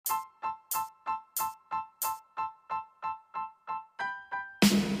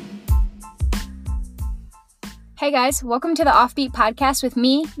Hey guys, welcome to the Offbeat Podcast with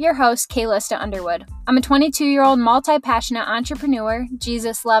me, your host, Kaylista Underwood. I'm a 22-year-old multi-passionate entrepreneur,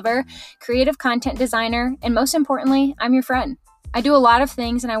 Jesus lover, creative content designer, and most importantly, I'm your friend. I do a lot of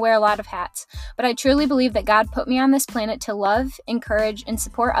things and I wear a lot of hats, but I truly believe that God put me on this planet to love, encourage, and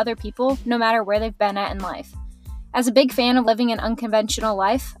support other people no matter where they've been at in life. As a big fan of living an unconventional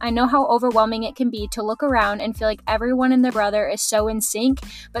life, I know how overwhelming it can be to look around and feel like everyone and their brother is so in sync,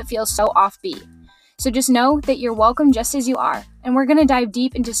 but feels so offbeat. So just know that you're welcome just as you are. And we're going to dive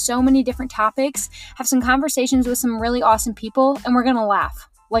deep into so many different topics, have some conversations with some really awesome people, and we're going to laugh,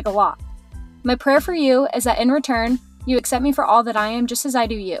 like a lot. My prayer for you is that in return, you accept me for all that I am just as I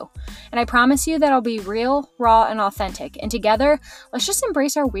do you. And I promise you that I'll be real, raw, and authentic. And together, let's just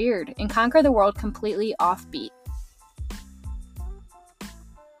embrace our weird and conquer the world completely offbeat.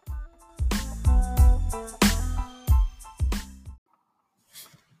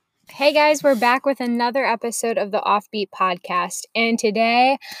 Hey guys, we're back with another episode of the Offbeat Podcast, and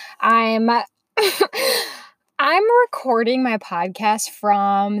today I'm recording my podcast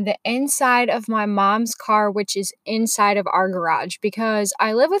from the inside of my mom's car, which is inside of our garage, because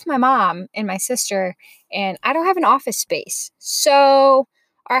I live with my mom and my sister, and I don't have an office space. So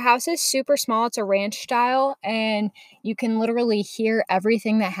our house is super small. It's a ranch style, and you can literally hear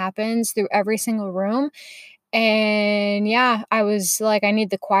everything that happens through every single room. And yeah, I was like, I need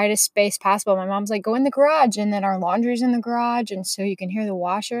the quietest space possible. My mom's like, go in the garage. And then our laundry's in the garage. And so you can hear the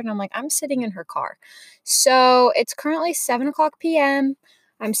washer. And I'm like, I'm sitting in her car. So it's currently 7:00 p.m.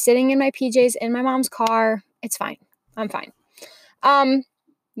 I'm sitting in my PJs in my mom's car. It's fine. I'm fine.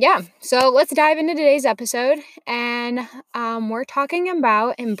 Yeah. So let's dive into today's episode. And we're talking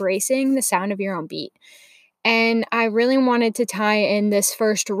about embracing the sound of your own beat. And I really wanted to tie in this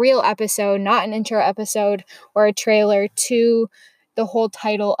first real episode, not an intro episode or a trailer, to the whole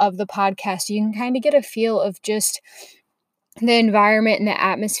title of the podcast. So you can kind of get a feel of just the environment and the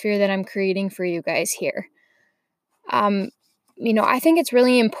atmosphere that I'm creating for you guys here. I think it's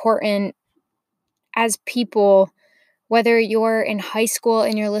really important as people, whether you're in high school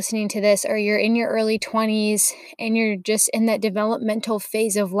and you're listening to this, or you're in your early 20s and you're just in that developmental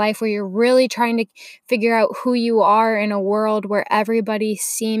phase of life where you're really trying to figure out who you are in a world where everybody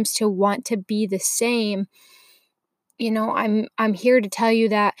seems to want to be the same. I'm here to tell you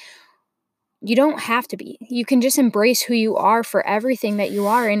that you don't have to be. You can just embrace who you are for everything that you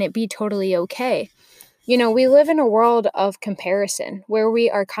are, and it be totally okay. We live in a world of comparison where we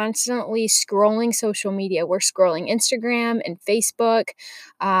are constantly scrolling social media. We're scrolling Instagram and Facebook.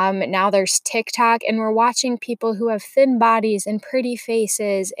 Now there's TikTok, and we're watching people who have thin bodies and pretty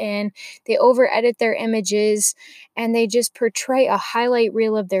faces, and they over-edit their images, and they just portray a highlight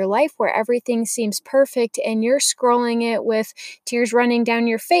reel of their life where everything seems perfect, and you're scrolling it with tears running down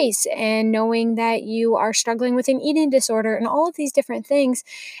your face and knowing that you are struggling with an eating disorder and all of these different things.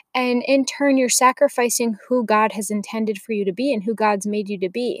 And in turn, you're sacrificing who God has intended for you to be and who God's made you to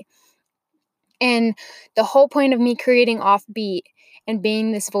be. And the whole point of me creating Offbeat and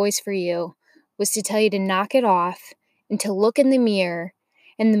being this voice for you was to tell you to knock it off and to look in the mirror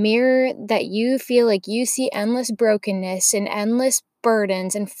that you feel like you see endless brokenness and endless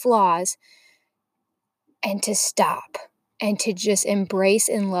burdens and flaws, and to stop and to just embrace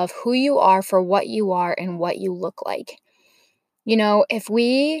and love who you are for what you are and what you look like. If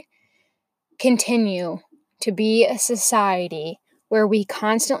we continue to be a society where we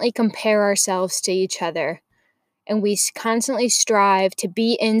constantly compare ourselves to each other and we constantly strive to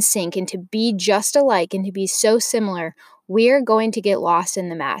be in sync and to be just alike and to be so similar, we are going to get lost in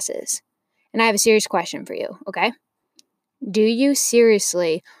the masses. And I have a serious question for you, okay? Do you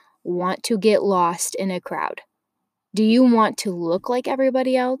seriously want to get lost in a crowd? Do you want to look like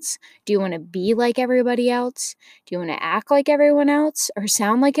everybody else? Do you want to be like everybody else? Do you want to act like everyone else or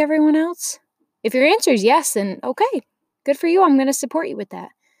sound like everyone else? If your answer is yes, then okay, good for you. I'm going to support you with that.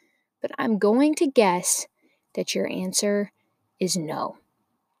 But I'm going to guess that your answer is no.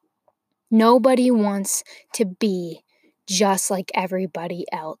 Nobody wants to be just like everybody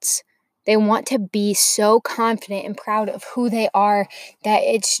else. They want to be so confident and proud of who they are that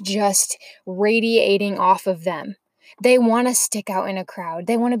it's just radiating off of them. They want to stick out in a crowd.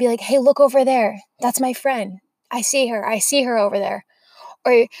 They want to be like, hey, look over there. That's my friend. I see her over there.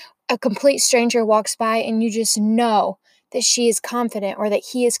 Or a complete stranger walks by and you just know that she is confident or that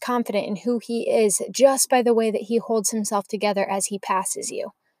he is confident in who he is just by the way that he holds himself together as he passes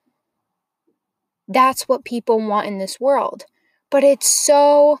you. That's what people want in this world. But it's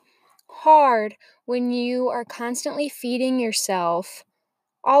so hard when you are constantly feeding yourself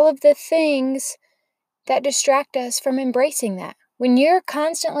all of the things that distract us from embracing that. When you're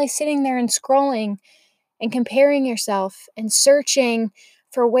constantly sitting there and scrolling and comparing yourself and searching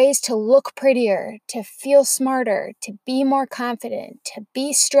for ways to look prettier, to feel smarter, to be more confident, to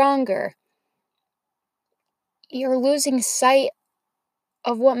be stronger, you're losing sight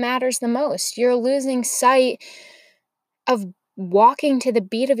of what matters the most. You're losing sight of walking to the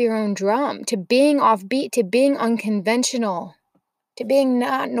beat of your own drum, to being offbeat, to being unconventional, to being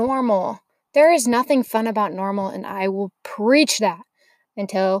not normal. There is nothing fun about normal, and I will preach that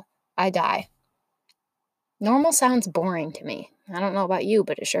until I die. Normal sounds boring to me. I don't know about you,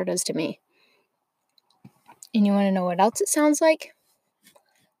 but it sure does to me. And you want to know what else it sounds like?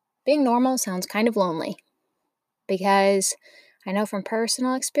 Being normal sounds kind of lonely, because I know from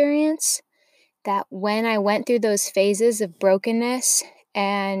personal experience that when I went through those phases of brokenness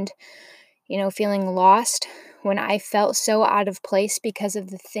and, feeling lost, when I felt so out of place because of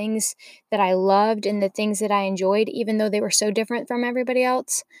the things that I loved and the things that I enjoyed, even though they were so different from everybody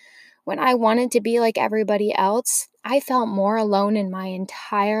else, when I wanted to be like everybody else, I felt more alone in my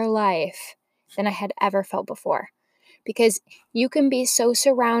entire life than I had ever felt before. Because you can be so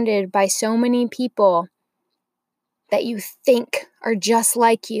surrounded by so many people that you think are just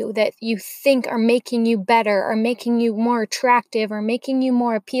like you, that you think are making you better, or making you more attractive, or making you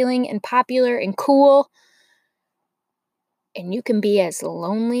more appealing and popular and cool. And you can be as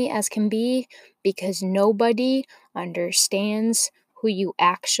lonely as can be because nobody understands who you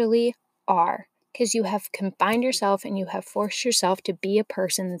actually are. Because you have confined yourself and you have forced yourself to be a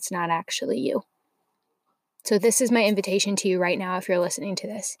person that's not actually you. So this is my invitation to you right now if you're listening to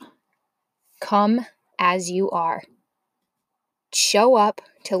this. Come as you are. Show up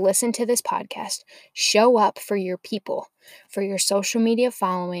to listen to this podcast. Show up for your people, for your social media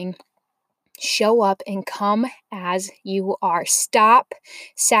following. Show up and come as you are. Stop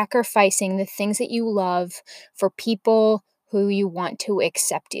sacrificing the things that you love for people who you want to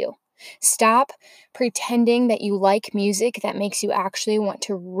accept you. Stop pretending that you like music that makes you actually want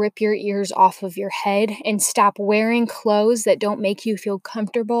to rip your ears off of your head, and stop wearing clothes that don't make you feel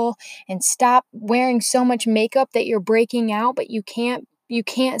comfortable, and stop wearing so much makeup that you're breaking out, but you can't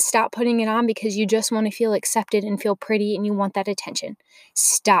stop putting it on because you just want to feel accepted and feel pretty and you want that attention.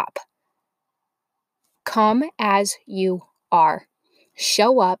 Stop. Come as you are.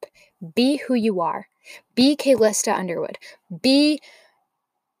 Show up. Be who you are. Be Calista Underwood. Be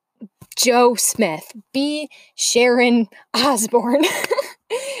Joe Smith. Be Sharon Osbourne.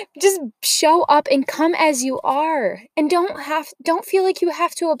 Just show up and come as you are. And don't feel like you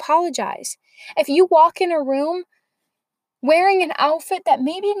have to apologize. If you walk in a room wearing an outfit that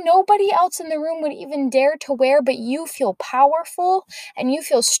maybe nobody else in the room would even dare to wear, but you feel powerful and you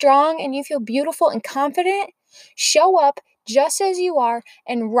feel strong and you feel beautiful and confident, show up just as you are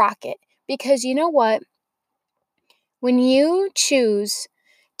and rock it. Because you know what? When you choose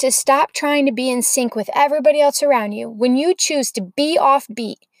to stop trying to be in sync with everybody else around you, when you choose to be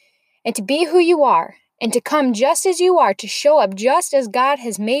offbeat and to be who you are, and to come just as you are, to show up just as God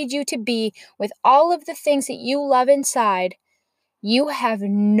has made you to be, with all of the things that you love inside, you have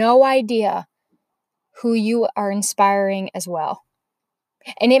no idea who you are inspiring as well.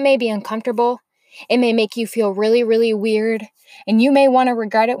 And it may be uncomfortable. It may make you feel really, really weird. And you may want to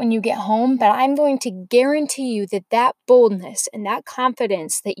regret it when you get home. But I'm going to guarantee you that that boldness and that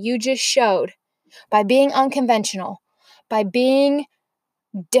confidence that you just showed by being unconventional, by being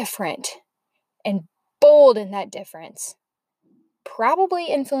different and bold in that difference, probably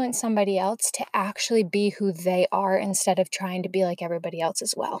influence somebody else to actually be who they are instead of trying to be like everybody else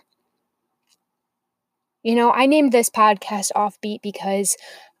as well. I named this podcast Offbeat because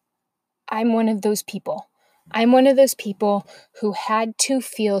I'm one of those people. I'm one of those people who had to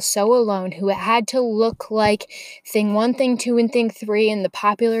feel so alone, who had to look like thing 1, thing 2, and thing 3 in the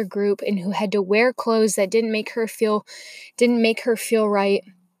popular group, and who had to wear clothes that didn't make her feel right,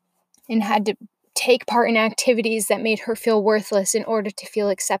 and had to take part in activities that made her feel worthless in order to feel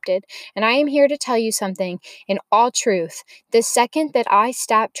accepted. And I am here to tell you something in all truth. The second that I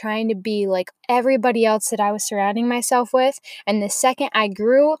stopped trying to be like everybody else that I was surrounding myself with, and the second I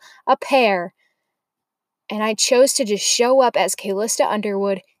grew a pair and I chose to just show up as Calista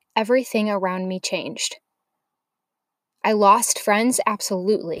Underwood, everything around me changed. I lost friends,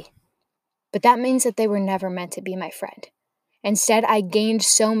 absolutely. But that means that they were never meant to be my friend. Instead, I gained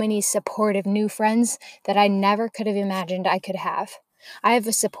so many supportive new friends that I never could have imagined I could have. I have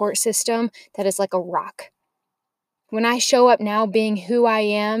a support system that is like a rock. When I show up now being who I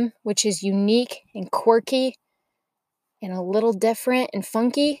am, which is unique and quirky and a little different and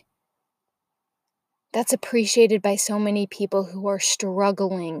funky, that's appreciated by so many people who are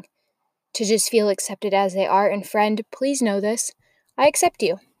struggling to just feel accepted as they are. And friend, please know this. I accept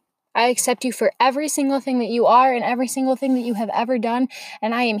you. I accept you for every single thing that you are and every single thing that you have ever done.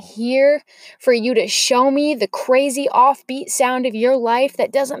 And I am here for you to show me the crazy offbeat sound of your life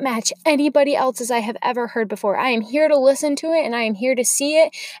that doesn't match anybody else's I have ever heard before. I am here to listen to it, and I am here to see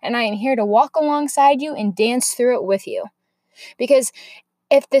it, and I am here to walk alongside you and dance through it with you. Because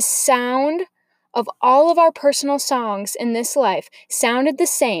if the sound of all of our personal songs in this life sounded the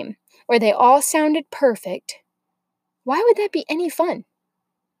same, or they all sounded perfect, why would that be any fun?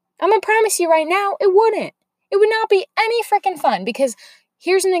 I'm gonna promise you right now, it wouldn't. It would not be any freaking fun, because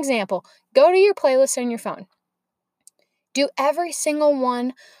here's an example. Go to your playlist on your phone. Do every single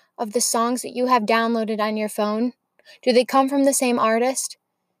one of the songs that you have downloaded on your phone, do they come from the same artist?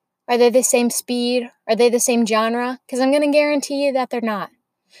 Are they the same speed? Are they the same genre? Because I'm gonna guarantee you that they're not.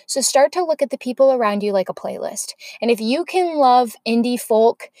 So start to look at the people around you like a playlist. And if you can love indie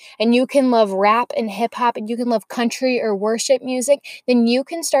folk, and you can love rap and hip hop, and you can love country or worship music, then you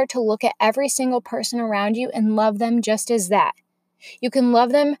can start to look at every single person around you and love them just as that. You can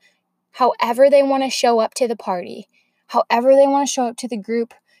love them however they want to show up to the party, however they want to show up to the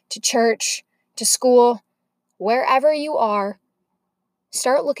group, to church, to school, wherever you are.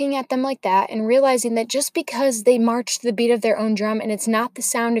 Start looking at them like that and realizing that just because they march to the beat of their own drum and it's not the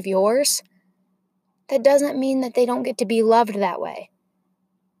sound of yours, that doesn't mean that they don't get to be loved that way.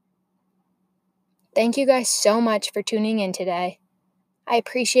 Thank you guys so much for tuning in today. I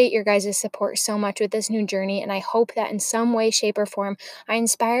appreciate your guys' support so much with this new journey, and I hope that in some way, shape, or form, I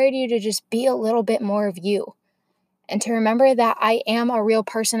inspired you to just be a little bit more of you. And to remember that I am a real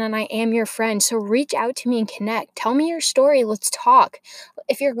person and I am your friend. So reach out to me and connect. Tell me your story. Let's talk.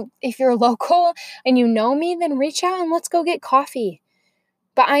 If you're local and you know me, then reach out and let's go get coffee.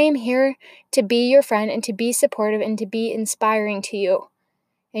 But I am here to be your friend and to be supportive and to be inspiring to you.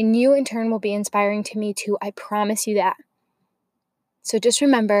 And you in turn will be inspiring to me too. I promise you that. So just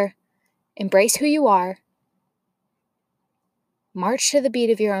remember, embrace who you are. March to the beat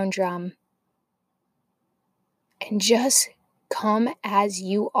of your own drum. And just come as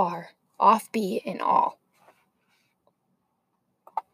you are, offbeat and all.